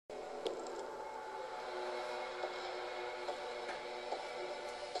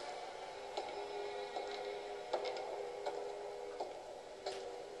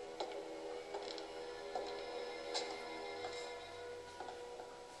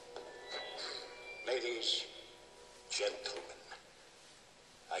Ladies, gentlemen,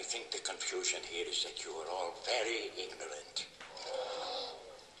 I think the confusion here is that you are all very ignorant.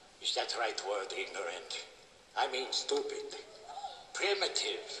 Is that right word, ignorant? I mean stupid,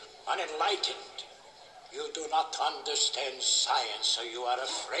 primitive, unenlightened. You do not understand science, so you are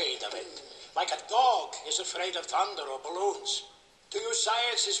afraid of it. Like a dog is afraid of thunder or balloons. To you,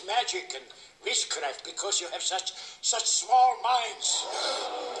 science is magic and witchcraft because you have such small minds.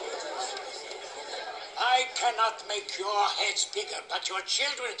 I cannot make your heads bigger, but your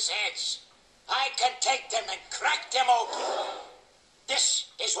children's heads. I can take them and crack them open. This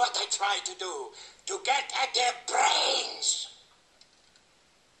is what I try to do, to get at their brains.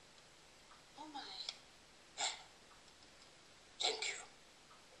 Oh, my. Thank you.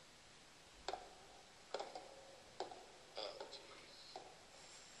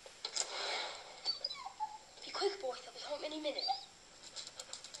 Be quick, boy. They'll be home any minute.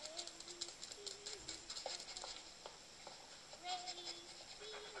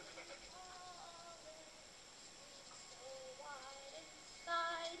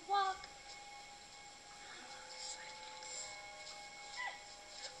 Sidewalk.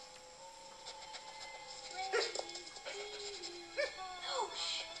 No,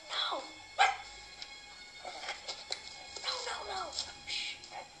 shh, no. No. Shh.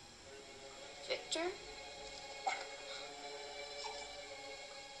 Victor?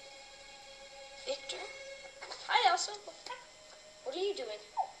 Victor? Hi, Elsa. What are you doing?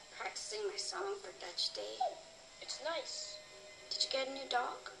 Practicing my song for Dutch Day. It's nice. Did you get a new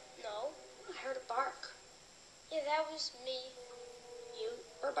dog? No. I heard a bark. Yeah, that was me. You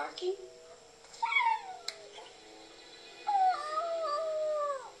were barking?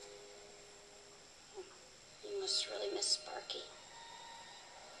 You must really miss Sparky.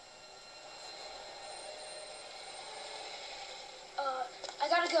 I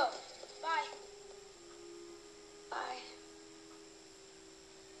gotta go. Bye. Bye.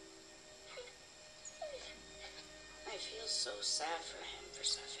 I feel so sad for him,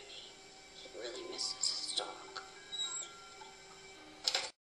 Persephone. He really misses his dog.